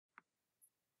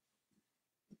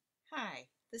Hi,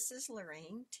 this is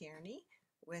Lorraine Tierney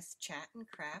with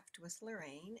ChatnCraft with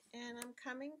Lorraine, and I'm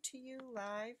coming to you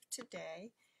live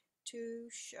today to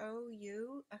show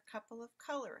you a couple of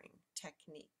coloring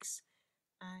techniques.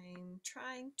 I'm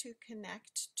trying to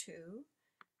connect to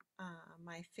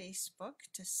my Facebook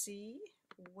to see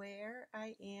where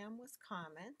I am with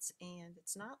comments, and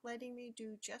it's not letting me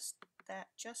do just that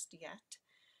just yet.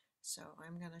 So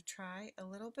I'm going to try a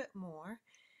little bit more.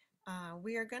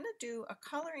 We are going to do a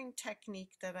coloring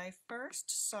technique that I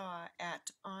first saw at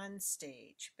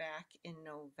OnStage back in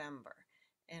November,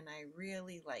 and I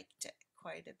really liked it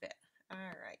quite a bit. All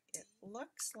right, it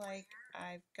looks like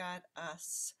I've got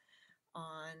us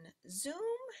on Zoom.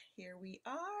 Here we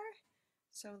are.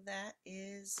 So that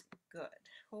is good.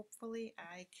 Hopefully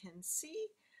I can see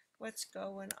what's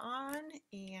going on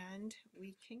and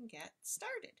we can get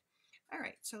started. All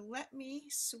right, so let me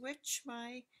switch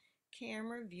my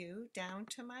camera view down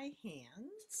to my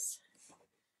hands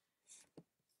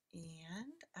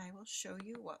and I will show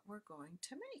you what we're going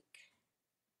to make.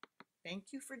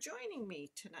 Thank you for joining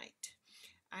me tonight.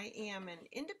 I am an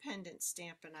independent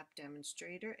Stampin' Up!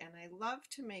 Demonstrator and I love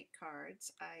to make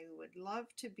cards. I would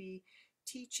love to be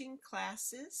teaching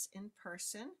classes in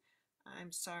person.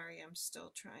 I'm sorry, I'm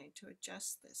still trying to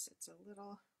adjust this. It's a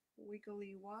little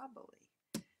wiggly wobbly.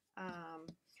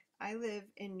 I live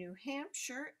in New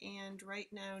Hampshire, and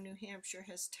right now New Hampshire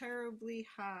has terribly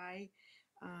high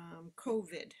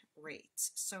COVID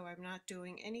rates, so I'm not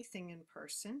doing anything in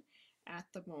person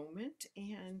at the moment,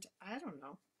 and I don't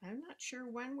know. I'm not sure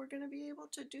when we're going to be able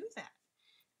to do that.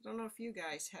 I don't know if you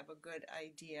guys have a good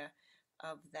idea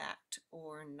of that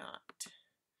or not.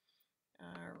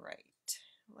 All right,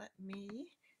 let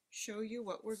me show you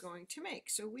what we're going to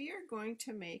make. So we are going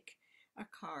to make a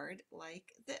card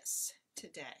like this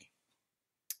today.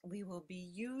 We will be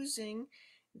using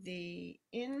the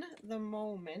In the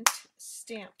Moment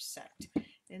stamp set,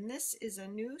 and this is a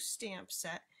new stamp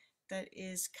set that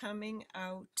is coming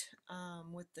out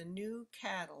with the new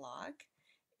catalog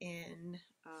in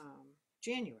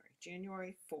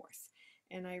January 4th.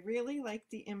 And I really like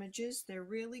the images. They're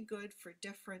really good for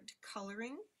different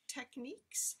coloring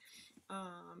techniques,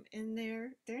 and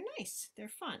they're nice. They're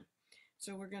fun.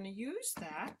 So we're going to use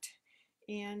that,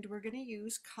 and we're going to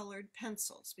use colored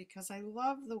pencils because I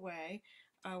love the way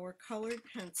our colored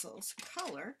pencils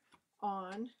color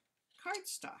on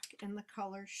cardstock and the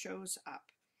color shows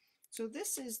up. So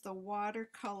this is the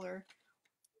watercolor,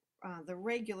 the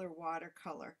regular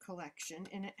watercolor collection,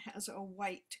 and it has a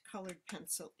white colored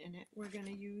pencil in it. We're going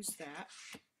to use that.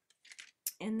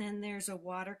 And then there's a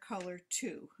watercolor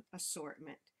 2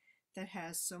 assortment that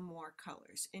has some more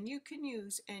colors. And you can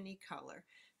use any color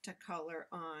to color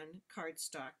on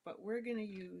cardstock, but we're going to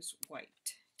use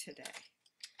white today.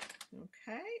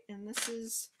 Okay, and this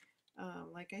is,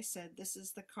 like I said, this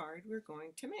is the card we're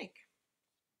going to make.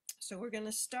 So we're going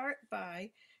to start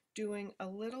by doing a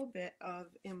little bit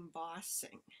of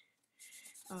embossing.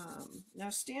 Now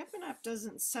Stampin' Up!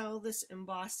 Doesn't sell this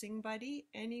embossing buddy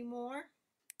anymore,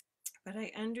 but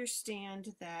I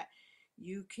understand that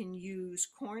you can use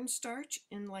cornstarch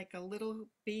in like a little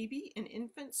baby, an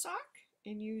infant sock,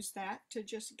 and use that to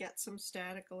just get some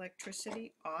static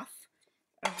electricity off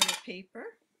of your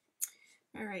paper.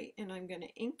 All right, and I'm going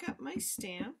to ink up my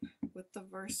stamp with the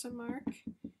Versamark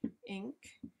ink.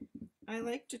 I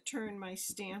like to turn my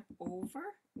stamp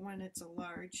over when it's a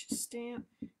large stamp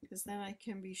because then I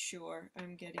can be sure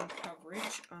I'm getting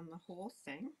coverage on the whole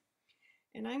thing.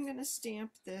 And I'm going to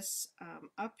stamp this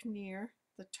up near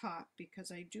the top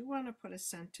because I do want to put a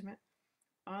sentiment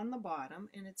on the bottom,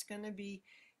 and it's going to be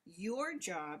your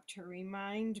job to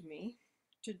remind me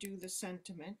to do the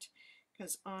sentiment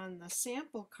because on the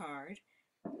sample card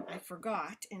I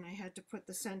forgot and I had to put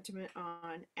the sentiment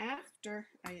on after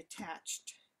I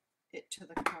attached it to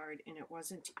the card, and it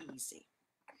wasn't easy.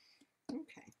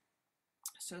 Okay,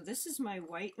 so this is my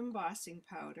white embossing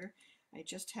powder. I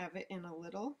just have it in a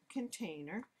little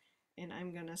container, and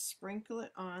I'm going to sprinkle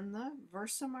it on the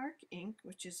Versamark ink,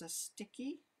 which is a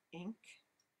sticky ink,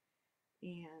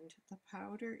 and the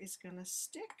powder is going to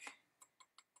stick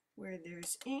where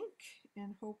there's ink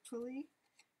and hopefully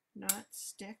not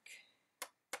stick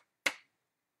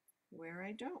where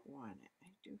I don't want it.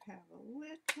 I do have a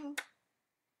little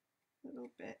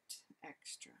bit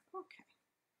extra. Okay.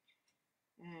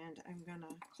 And I'm going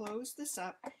to close this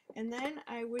up, and then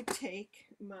I would take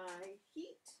my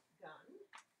heat gun,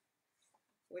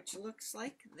 which looks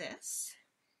like this,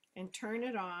 and turn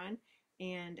it on,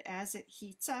 and as it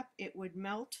heats up it would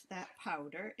melt that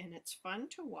powder, and it's fun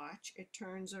to watch. It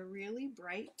turns a really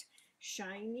bright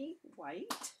shiny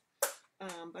white,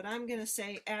 but I'm going to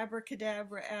say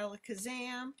abracadabra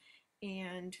alakazam,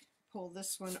 and pull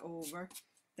this one over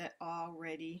that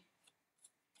already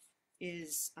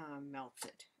is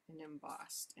melted and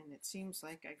embossed, and it seems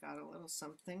like I got a little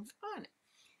something on it.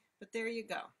 But there you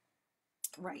go.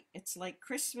 Right, it's like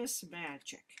Christmas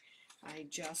magic. I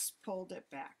just pulled it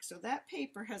back. So that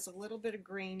paper has a little bit of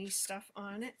grainy stuff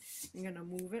on it. I'm going to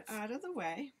move it out of the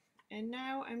way. And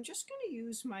now I'm just going to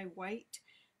use my white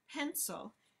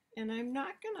pencil, and I'm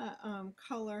not going to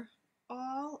color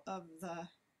all of the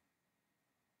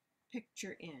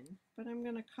picture in, but I'm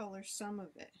going to color some of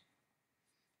it.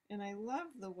 And I love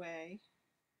the way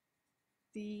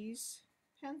these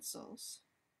pencils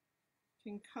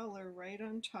can color right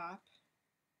on top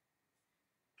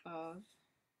of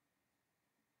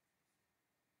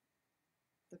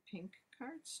the pink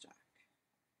cardstock.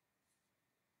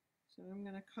 So I'm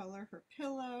going to color her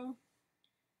pillow,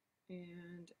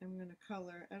 and I'm going to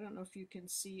color, I don't know if you can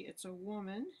see, it's a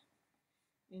woman,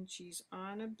 and she's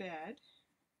on a bed.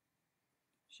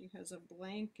 She has a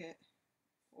blanket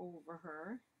over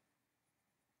her,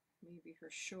 maybe her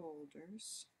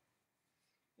shoulders.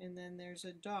 And then there's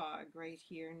a dog right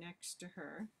here next to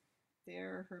her.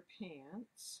 There are her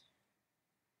pants.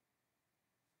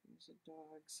 There's a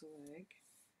dog's leg.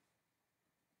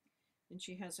 And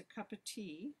she has a cup of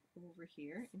tea over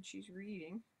here, and she's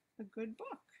reading a good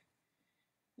book.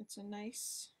 It's a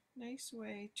nice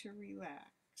way to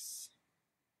relax.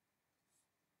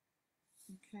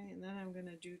 Okay, and then I'm going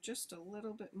to do just a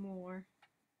little bit more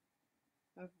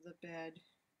of the bed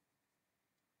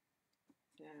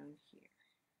down here.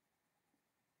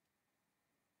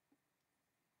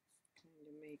 Kind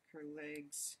of make her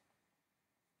legs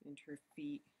and her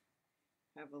feet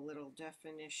have a little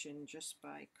definition just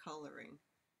by coloring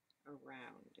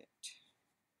around it.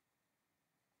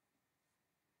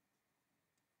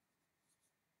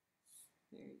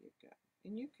 There you go.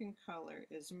 And you can color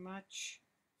as much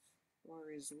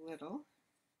or as little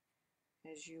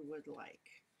as you would like.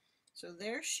 So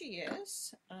there she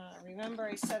is. Remember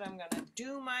I said I'm going to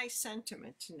do my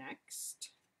sentiment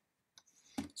next.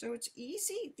 So it's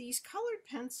easy. These colored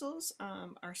pencils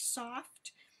are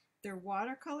soft. They're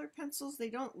watercolor pencils.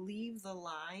 They don't leave the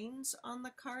lines on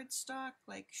the cardstock,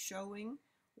 like showing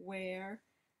where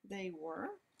they were.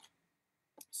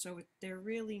 So they're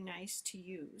really nice to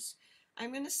use.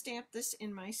 I'm going to stamp this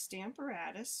in my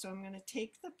Stamparatus. So I'm going to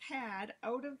take the pad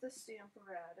out of the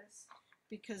Stamparatus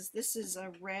because this is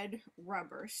a red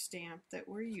rubber stamp that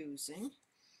we're using.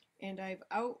 And I've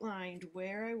outlined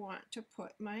where I want to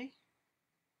put my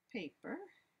paper,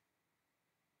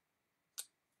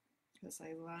 because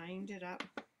I lined it up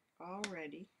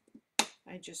already.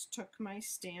 I just took my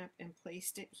stamp and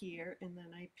placed it here, and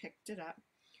then I picked it up.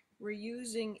 We're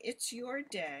using It's Your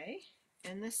Day,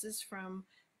 and this is from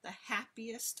the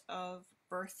Happiest of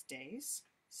Birthdays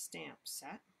stamp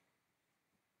set.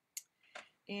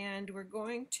 And we're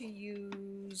going to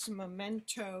use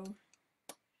Memento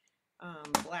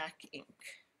black ink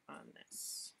on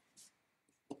this.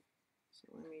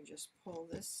 Let me just pull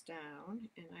this down,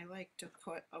 and I like to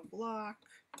put a block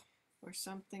or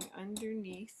something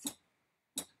underneath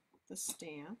the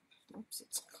stamp. Oops,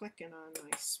 it's clicking on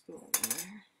my spoon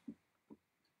there.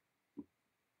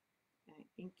 I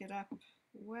ink it up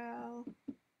well.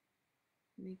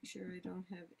 Make sure I don't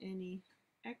have any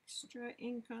extra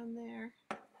ink on there.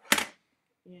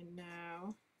 And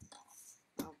now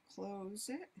I'll close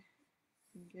it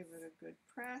and give it a good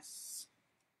press.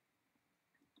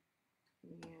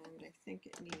 And I think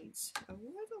it needs a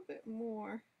little bit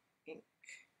more ink.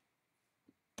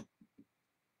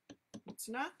 It's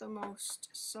not the most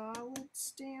solid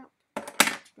stamp,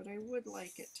 but I would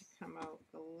like it to come out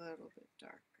a little bit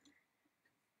darker.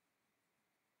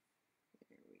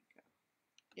 There we go.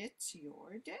 It's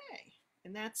your day.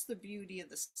 And that's the beauty of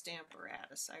the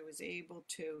Stamparatus. I was able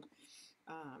to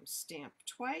stamp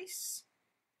twice,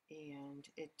 and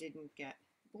it didn't get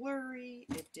blurry.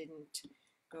 It didn't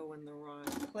go in the wrong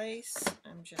place.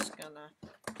 I'm just gonna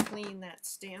clean that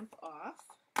stamp off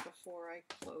before I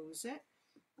close it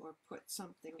or put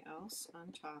something else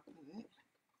on top of it.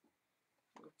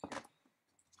 Okay.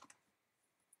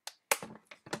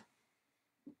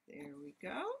 There we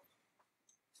go.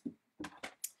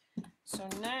 So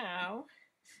now,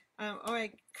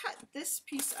 I cut this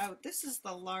piece out. This is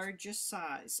the largest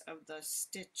size of the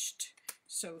Stitched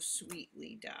So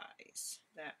Sweetly dies.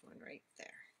 That one right there.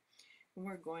 And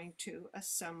we're going to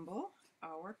assemble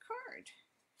our card.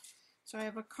 So I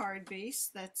have a card base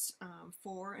that's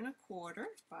 4 1/4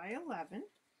 by 11,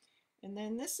 and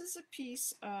then this is a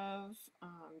piece of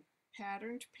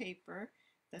patterned paper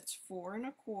that's 4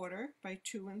 1/4 by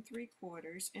 2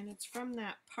 3/4, and it's from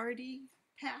that party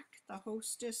pack, the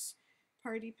Hostess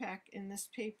party pack in this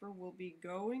paper will be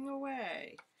going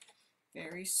away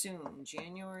very soon,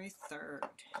 January 3rd.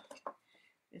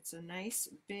 It's a nice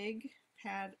big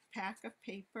pack of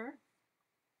paper,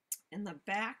 and the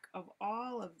back of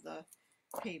all of the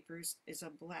papers is a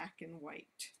black and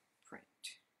white print.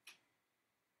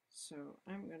 So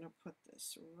I'm going to put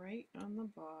this right on the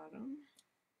bottom,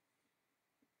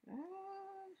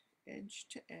 edge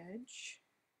to edge,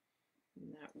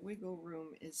 and that wiggle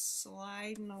room is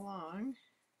sliding along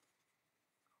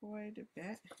quite a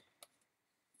bit.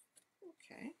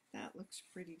 Okay, that looks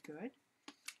pretty good.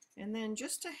 And then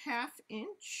just a 1/2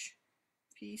 inch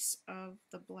piece of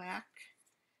the black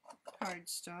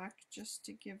cardstock just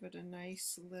to give it a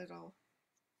nice little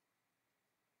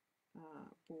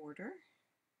border,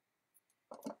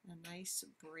 a nice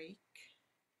break.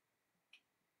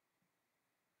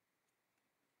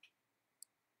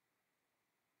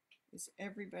 Is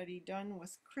everybody done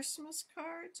with Christmas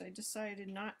cards? I decided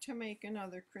not to make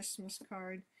another Christmas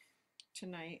card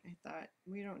tonight. I thought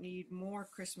we don't need more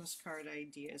Christmas card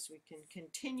ideas. We can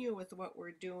continue with what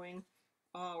we're doing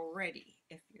already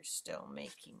if you're still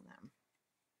making them.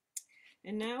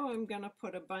 And now I'm going to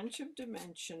put a bunch of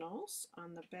dimensionals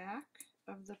on the back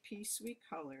of the piece we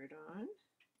colored on.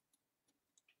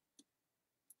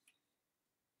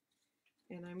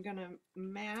 And I'm going to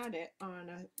mat it on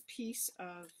a piece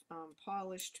of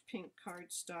polished pink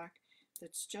cardstock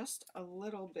that's just a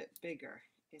little bit bigger.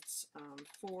 It's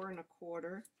 4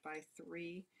 1/4 by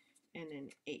 3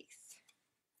 1/8.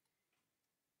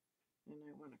 And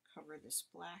I want to cover this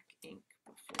black ink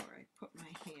before I put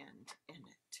my hand in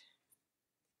it.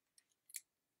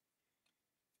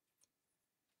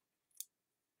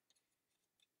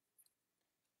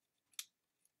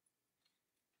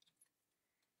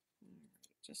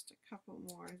 Just a couple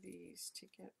more of these to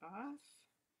get off.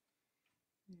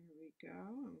 There we go.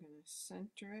 I'm going to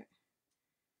center it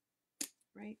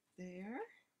right there.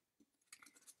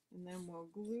 And then we'll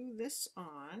glue this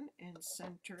on and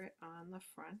center it on the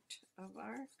front of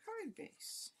our card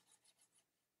base.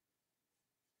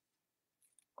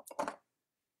 Okay,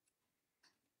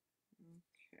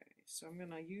 so I'm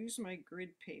going to use my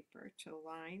grid paper to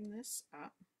line this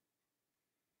up.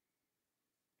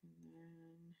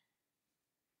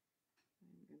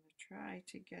 Try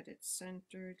to get it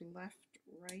centered left,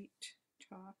 right,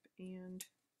 top, and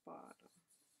bottom.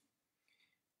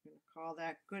 I'm going to call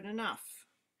that good enough.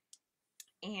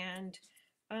 And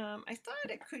I thought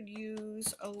it could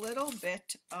use a little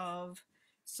bit of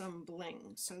some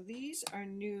bling. So these are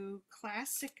new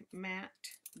classic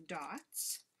matte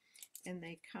dots, and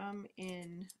they come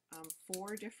in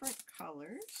 4 different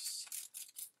colors.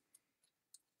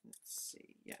 Let's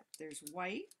see, yeah, there's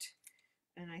white,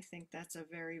 and I think that's a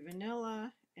very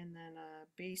vanilla, and then a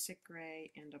basic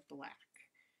gray and a black.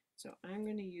 So I'm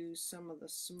going to use some of the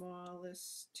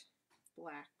smallest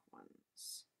black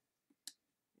ones.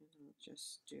 And I'll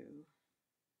just do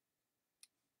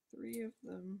 3 of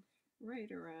them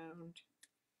right around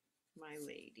my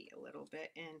lady a little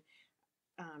bit. And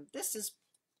this is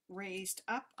raised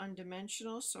up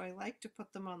undimensional, so I like to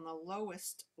put them on the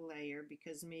lowest layer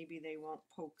because maybe they won't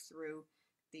poke through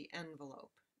the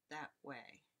envelope that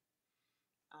way.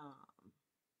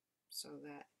 So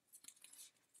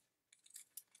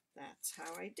that's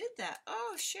how I did that.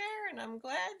 Oh, Sharon, I'm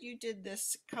glad you did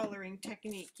this coloring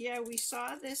technique. Yeah, we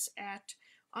saw this at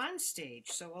On Stage,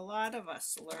 so a lot of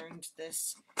us learned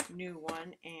this new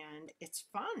one, and it's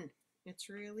fun. It's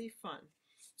really fun.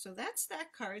 So that's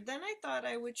that card. Then I thought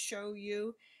I would show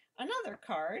you another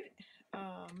card,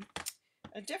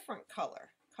 a different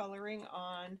color, coloring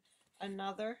on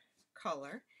another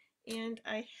color. And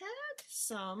I had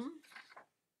some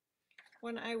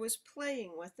when I was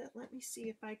playing with it. Let me see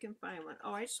if I can find one.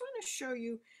 Oh, I just want to show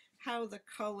you how the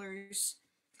colors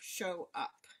show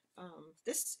up.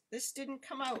 This didn't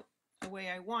come out the way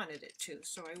I wanted it to,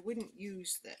 so I wouldn't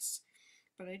use this.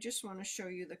 But I just want to show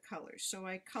you the colors. So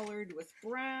I colored with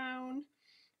brown,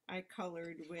 I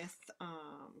colored with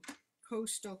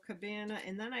Coastal Cabana,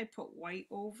 and then I put white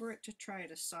over it to try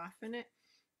to soften it.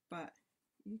 But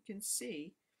you can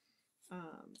see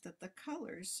that the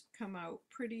colors come out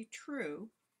pretty true,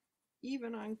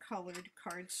 even on colored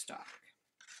cardstock.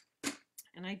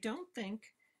 And I don't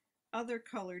think other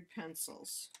colored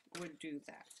pencils would do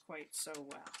that quite so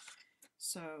well.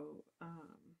 So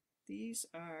these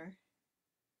are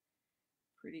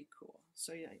pretty cool.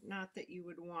 So yeah, not that you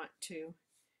would want to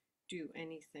do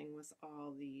anything with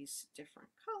all these different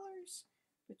colors,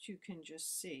 but you can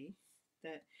just see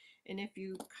that. And if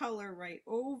you color right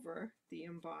over the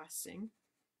embossing,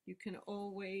 you can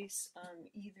always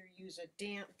either use a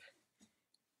damp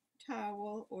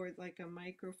towel or like a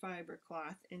microfiber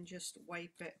cloth and just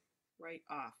wipe it right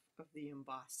off of the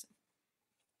embossing.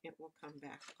 It will come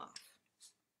back off.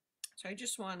 So I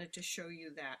just wanted to show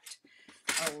you that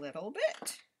a little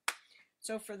bit.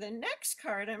 So for the next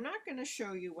card, I'm not going to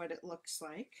show you what it looks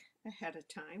like ahead of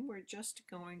time. We're just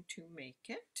going to make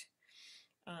it.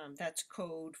 That's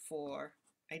code for,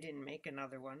 I didn't make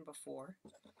another one before.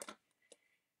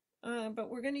 But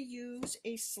we're going to use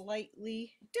a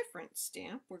slightly different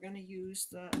stamp. We're going to use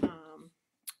the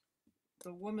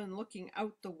woman looking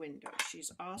out the window.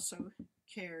 She's also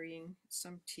carrying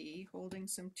some tea, holding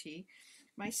some tea.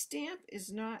 My stamp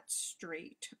is not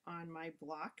straight on my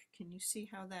block. Can you see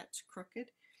how that's crooked?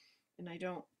 And I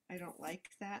don't like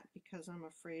that because I'm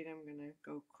afraid I'm going to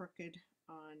go crooked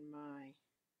on my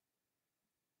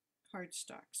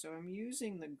cardstock. So I'm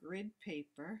using the grid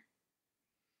paper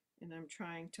and I'm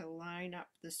trying to line up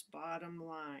this bottom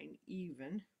line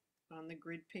even on the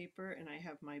grid paper, and I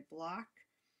have my block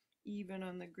even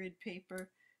on the grid paper.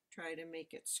 Try to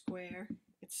make it square.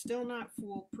 It's still not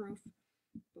foolproof.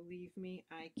 Believe me,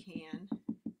 I can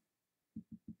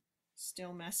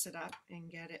still mess it up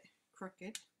and get it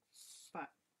crooked, but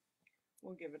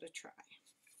we'll give it a try.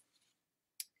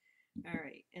 All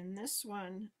right, and this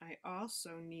one I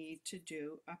also need to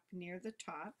do up near the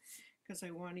top because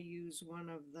I want to use one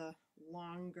of the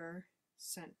longer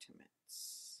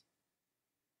sentiments.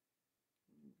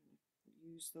 I'm going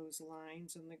to use those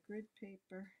lines on the grid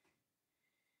paper,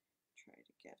 try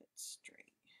to get it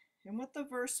straight. And with the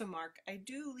Versamark, I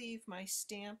do leave my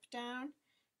stamp down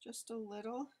just a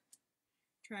little,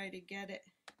 try to get it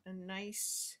a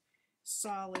nice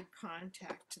solid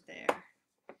contact there.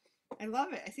 I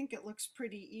love it. I think it looks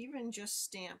pretty even, just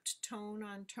stamped tone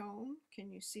on tone.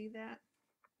 Can you see that?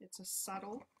 It's a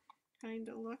subtle kind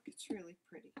of look. It's really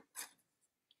pretty.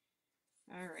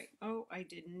 All right. Oh, I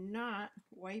did not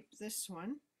wipe this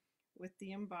one with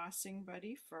the embossing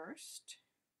buddy first.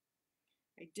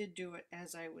 I did do it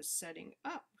as I was setting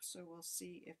up, so we'll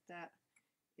see if that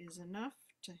is enough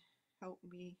to help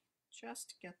me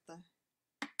just get the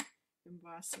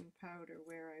embossing powder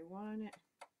where I want it.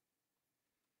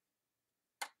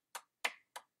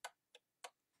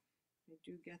 I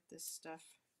do get this stuff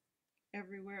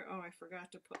everywhere. Oh, I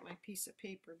forgot to put my piece of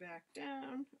paper back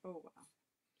down. Oh, wow.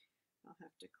 I'll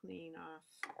have to clean off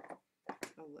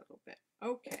a little bit.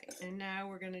 Okay, and now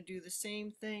we're going to do the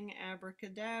same thing.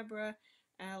 Abracadabra,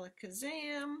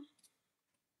 alakazam.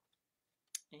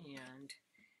 And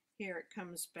here it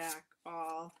comes back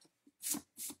all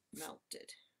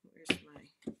melted. Where's my,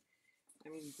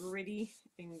 gritty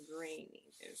and grainy.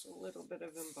 There's a little bit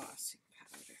of embossing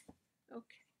powder. Okay.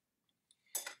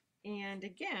 And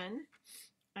again,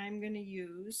 I'm going to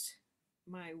use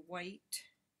my white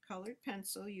colored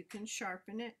pencil. You can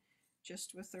sharpen it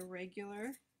just with a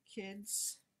regular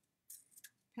kid's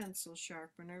pencil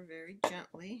sharpener very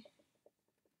gently.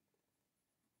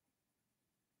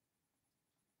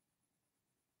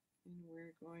 And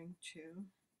we're going to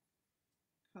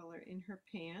color in her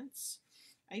pants.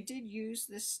 I did use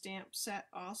this stamp set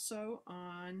also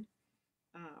on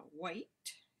white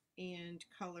and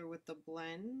color with the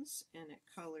blends, and it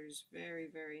colors very,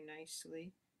 very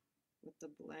nicely with the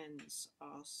blends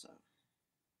also.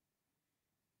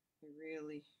 I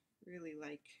really, really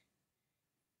like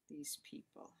these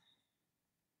people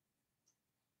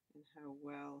and how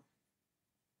well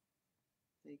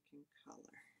they can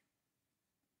color.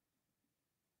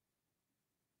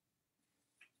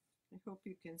 I hope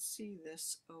you can see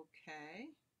this okay.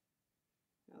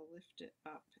 I'll lift it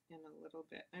up in a little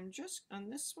bit. I'm just, on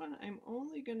this one, I'm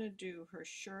only going to do her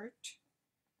shirt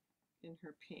and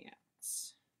her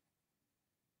pants.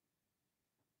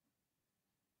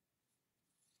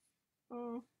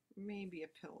 Oh, maybe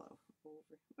a pillow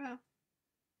over. Well,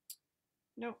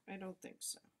 no, I don't think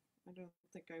so. I don't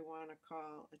think I want to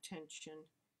call attention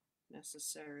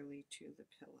necessarily to the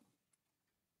pillow.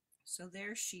 So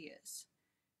there she is.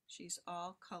 She's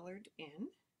all colored in.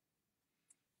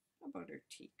 How about her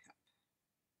teacup?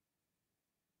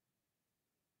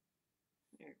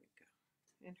 There we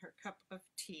go. And her cup of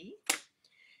tea.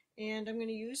 And I'm going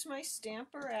to use my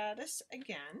Stamparatus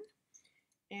again.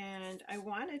 And I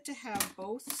wanted to have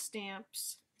both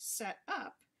stamps set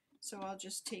up. So I'll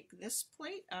just take this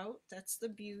plate out. That's the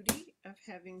beauty of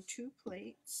having two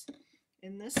plates.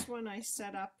 And this one I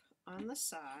set up on the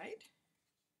side.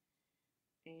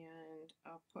 And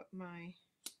I'll put my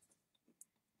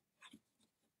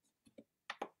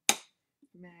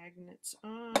magnets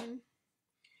on,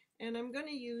 and I'm going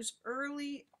to use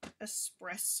early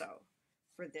espresso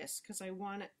for this because I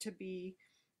want it to be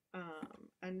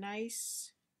a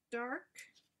nice dark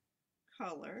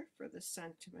color for the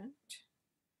sentiment.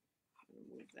 I'm going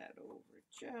to move that over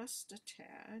just a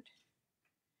tad.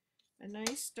 A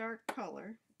nice dark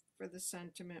color for the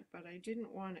sentiment, but I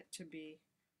didn't want it to be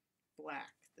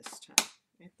black this time.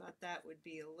 I thought that would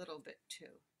be a little bit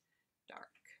too dark.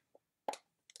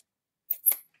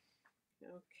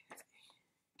 Okay.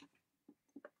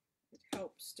 It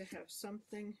helps to have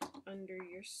something under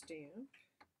your stamp.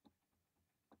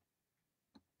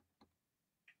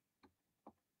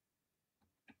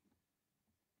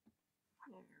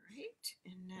 All right,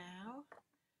 and now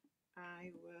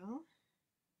I will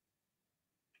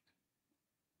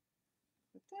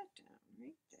put that down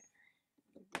right there.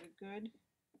 Give it a good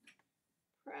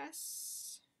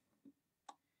press.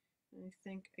 I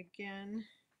think again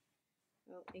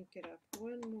I'll ink it up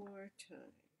one more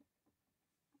time.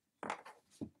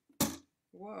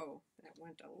 Whoa, that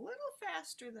went a little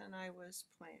faster than I was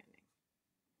planning.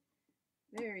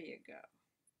 There you go.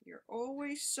 You're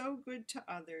always so good to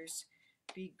others.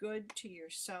 Be good to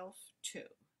yourself too,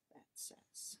 that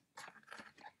says.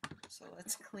 So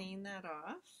let's clean that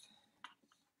off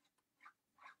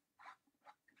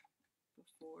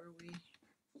before we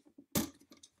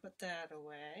put that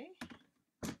away.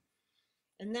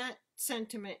 And that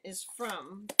sentiment is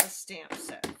from the stamp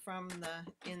set, from the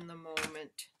In the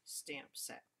Moment stamp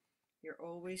set. You're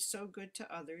always so good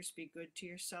to others, be good to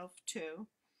yourself too.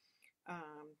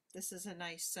 This is a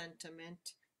nice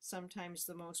sentiment. Sometimes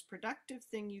the most productive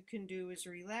thing you can do is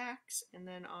relax, and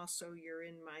then also you're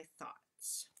in my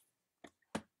thoughts.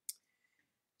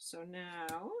 So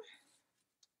now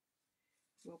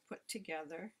we'll put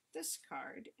together this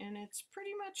card, and it's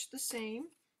pretty much the same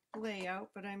layout,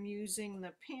 but I'm using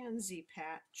the Pansy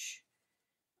Patch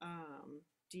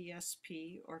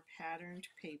DSP or patterned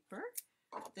paper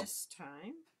this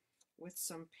time with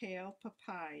some pale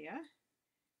papaya,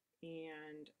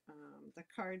 and the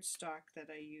cardstock that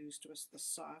I used was the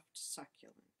soft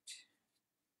succulent.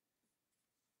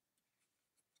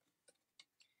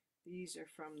 These are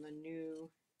from the new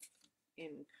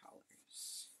In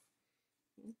Colors.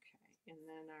 Okay, and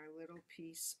then our little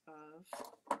piece of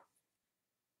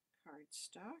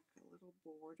cardstock, a little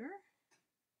border.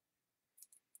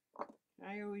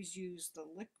 I always use the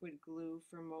liquid glue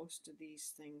for most of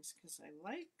these things because I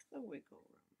like the wiggle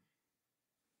room.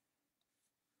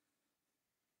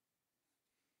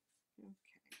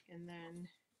 Okay, and then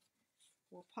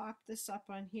we'll pop this up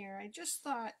on here. I just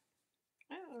thought,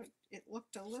 I don't know, it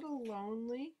looked a little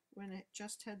lonely when it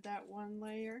just had that one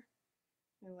layer.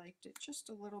 I liked it just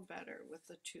a little better with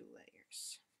the two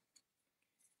layers.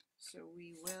 So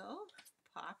we will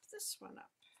pop this one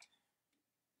up.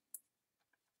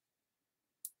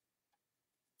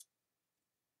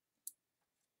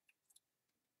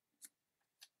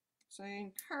 So I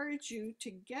encourage you to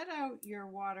get out your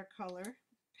watercolor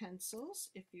pencils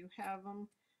if you have them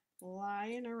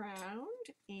lying around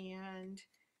and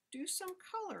do some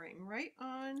coloring right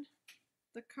on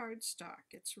the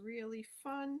cardstock. It's really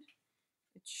fun.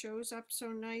 It shows up so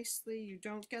nicely. You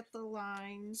don't get the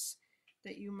lines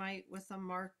that you might with a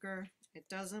marker. It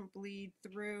doesn't bleed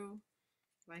through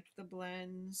like the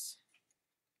blends.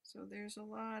 So there's a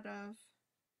lot of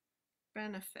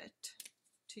benefit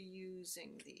to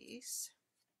using these.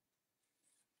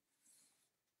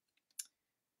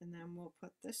 And then we'll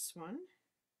put this one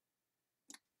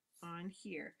on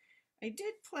here. I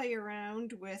did play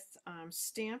around with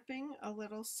stamping a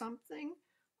little something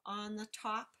on the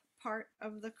top part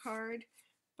of the card,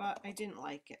 but I didn't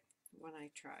like it when I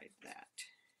tried that.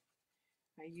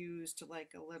 I used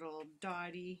like a little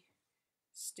dotty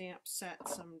stamp set,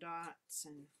 some dots,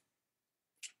 and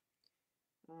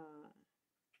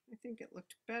I think it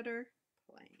looked better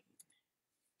plain.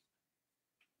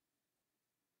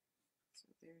 So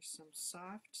there's some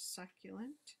soft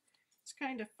succulent. It's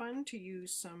kind of fun to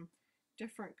use some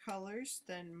different colors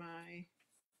than my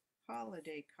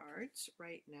holiday cards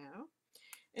right now.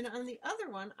 And on the other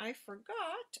one, I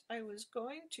forgot I was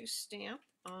going to stamp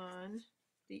on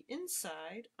the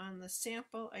inside on the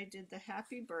sample. I did the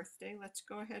happy birthday. Let's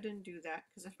go ahead and do that,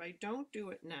 because if I don't do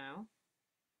it now,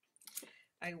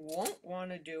 I won't want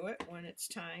to do it when it's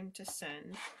time to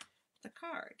send the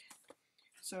card.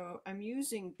 So I'm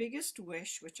using Biggest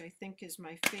Wish, which I think is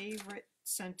my favorite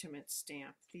sentiment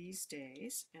stamp these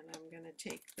days, and I'm going to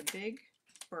take the big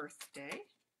birthday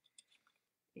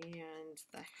and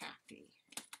the happy.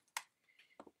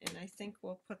 And I think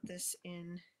we'll put this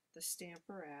in the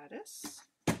Stamparatus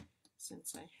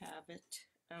since I have it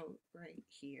out right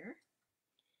here.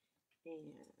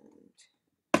 And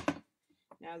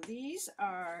now these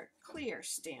are clear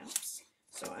stamps,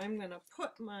 so I'm going to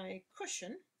put my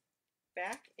cushion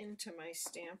back into my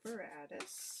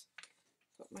Stamparatus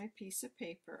put my piece of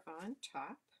paper on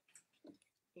top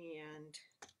and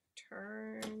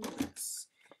turn this.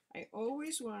 I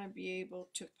always want to be able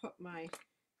to put my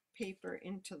paper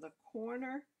into the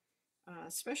corner,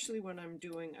 especially when I'm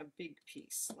doing a big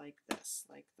piece like this,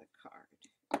 like the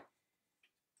card.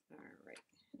 All right,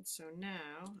 and so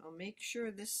now I'll make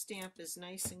sure this stamp is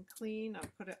nice and clean. I'll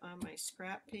put it on my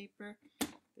scrap paper.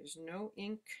 There's no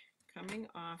ink coming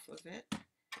off of it.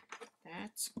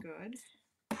 That's good.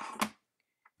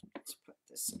 Let's put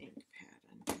this ink pad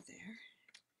under there.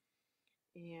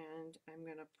 And I'm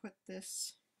going to put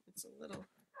this, it's a little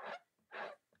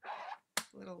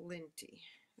linty.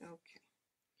 Okay.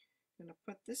 I'm going to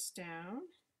put this down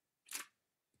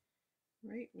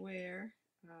right where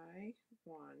I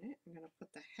want it. I'm going to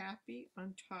put the happy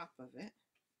on top of it.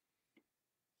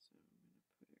 So I'm going to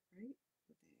put it right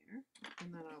there.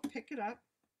 And then I'll pick it up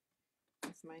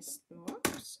with my,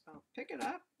 whoops, I'll pick it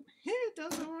up. It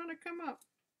doesn't want to come up.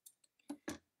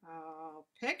 I'll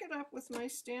pick it up with my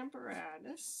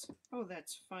Stamparatus. Oh,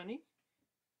 that's funny.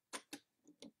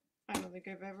 I don't think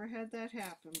I've ever had that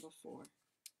happen before.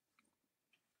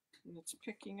 And it's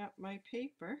picking up my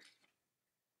paper.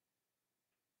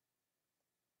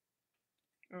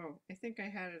 Oh, I think I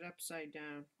had it upside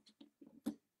down.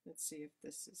 Let's see if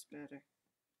this is better.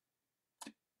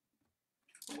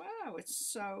 Wow, it's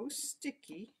so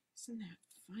sticky. Isn't that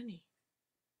funny?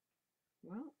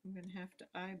 Well, I'm going to have to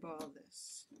eyeball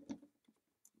this.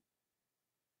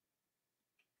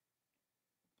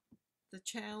 The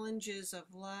challenges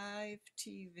of live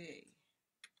TV.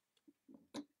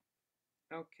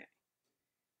 Okay,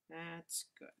 that's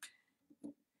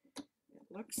good. It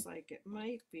looks like it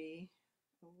might be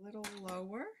a little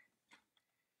lower.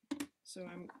 So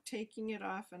I'm taking it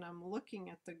off and I'm looking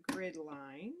at the grid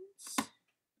lines.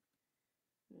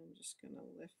 I'm just going to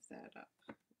lift that up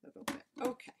a little bit.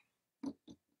 Okay.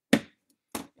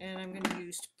 And I'm going to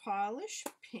use polish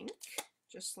pink,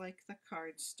 just like the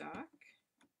cardstock.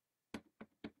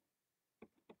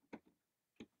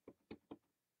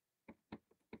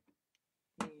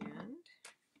 And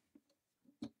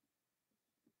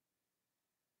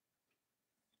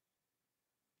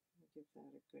give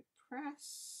that a good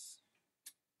press.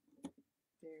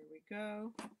 There we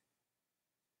go.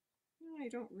 I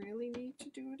don't really need to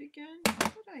do it again,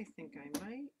 but I think I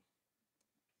might.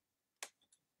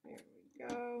 There we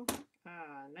go.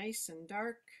 Ah, nice and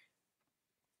dark.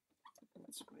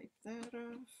 Let's wipe that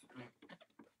off.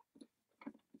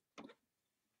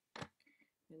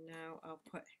 And now I'll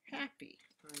put happy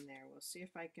on there. We'll see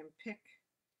if I can pick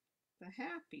the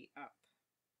happy up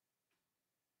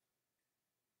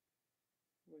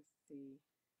with the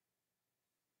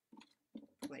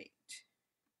plate.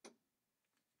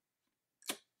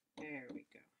 There we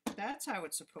go. That's how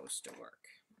it's supposed to work.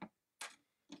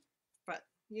 But,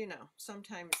 you know,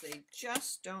 sometimes they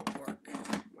just don't work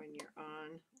when you're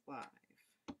on live.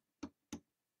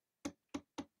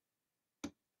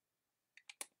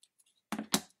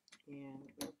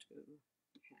 And we'll do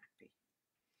happy.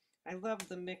 I love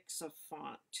the mix of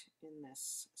font in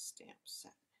this stamp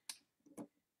set.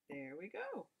 There we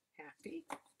go. Happy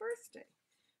birthday.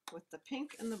 With the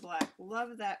pink and the black.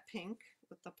 Love that pink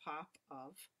with the pop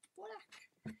of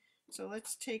black. So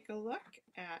let's take a look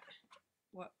at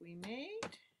what we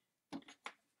made.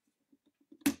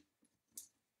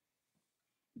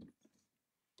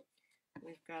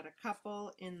 We've got a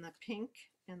couple in the pink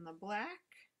and the black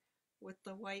with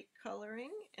the white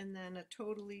coloring, and then a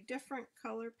totally different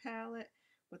color palette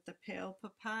with the pale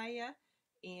papaya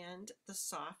and the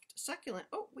soft succulent.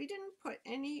 Oh, we didn't put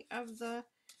any of the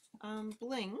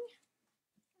bling.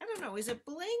 I don't know, is it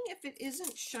bling if it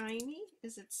isn't shiny?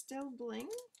 Is it still bling?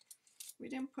 We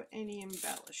didn't put any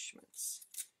embellishments.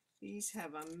 These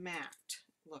have a matte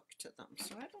look to them,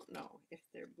 so I don't know if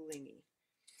they're blingy.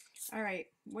 All right,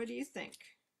 what do you think?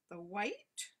 The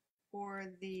white or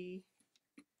the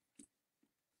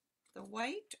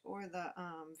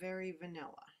very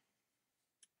vanilla?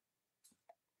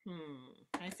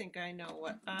 I think I know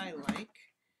what I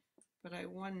like, but I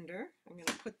wonder, I'm going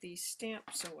to put these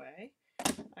stamps away.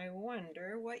 I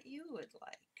wonder what you would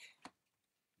like.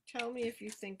 Tell me if you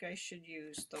think I should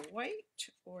use the white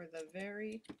or the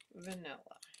very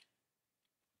vanilla.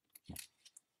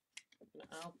 And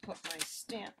I'll put my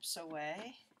stamps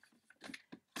away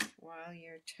while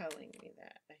you're telling me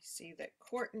that. I see that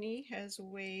Courtney has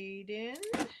weighed in.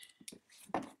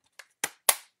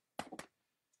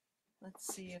 Let's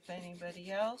see if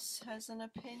anybody else has an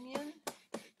opinion.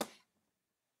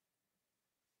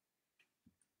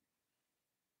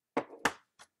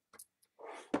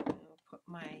 I'll put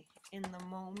my in the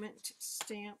moment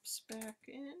stamps back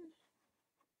in.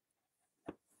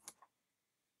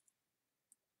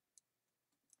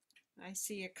 I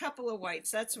see a couple of whites.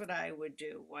 That's what I would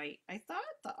do, white. I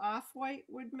thought the off-white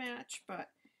would match, but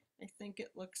I think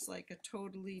it looks like a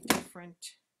totally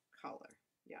different color.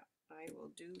 Yeah, I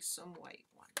will do some white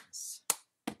ones.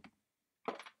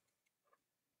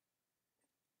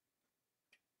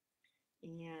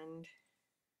 And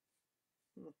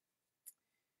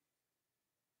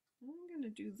I'm going to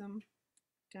do them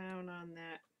down on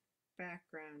that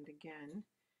background again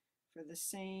for the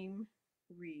same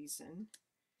reason,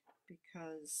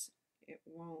 because it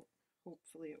won't,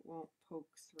 hopefully it won't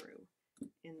poke through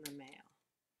in the mail.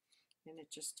 And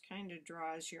it just kind of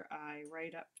draws your eye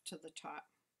right up to the top.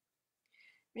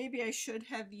 Maybe I should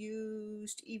have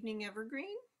used Evening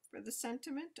Evergreen for the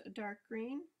sentiment, a dark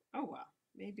green. Oh well,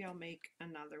 maybe I'll make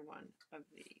another one of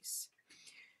these.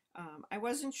 I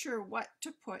wasn't sure what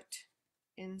to put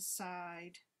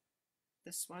inside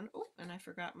this one. Oh, and I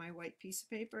forgot my white piece of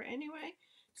paper anyway,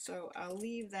 so I'll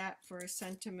leave that for a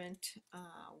sentiment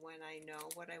when I know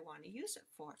what I want to use it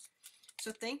for.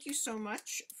 So thank you so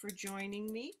much for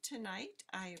joining me tonight.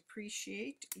 I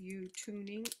appreciate you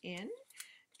tuning in.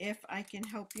 If I can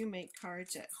help you make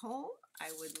cards at home,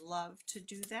 I would love to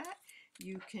do that.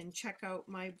 You can check out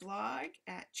my blog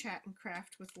at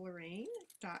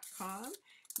ChatnCraftWithLorraine.com.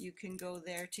 You can go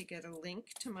there to get a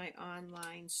link to my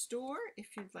online store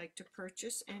if you'd like to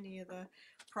purchase any of the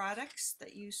products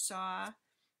that you saw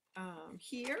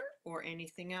here or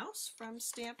anything else from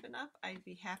Stampin' Up. I'd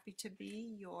be happy to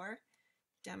be your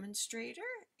demonstrator.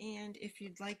 And if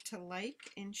you'd like to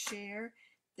like and share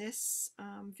this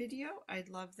video, I'd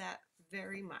love that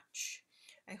very much.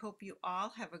 I hope you all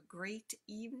have a great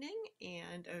evening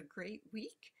and a great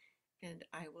week, and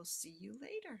I will see you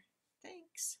later.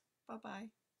 Thanks.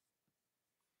 Bye-bye.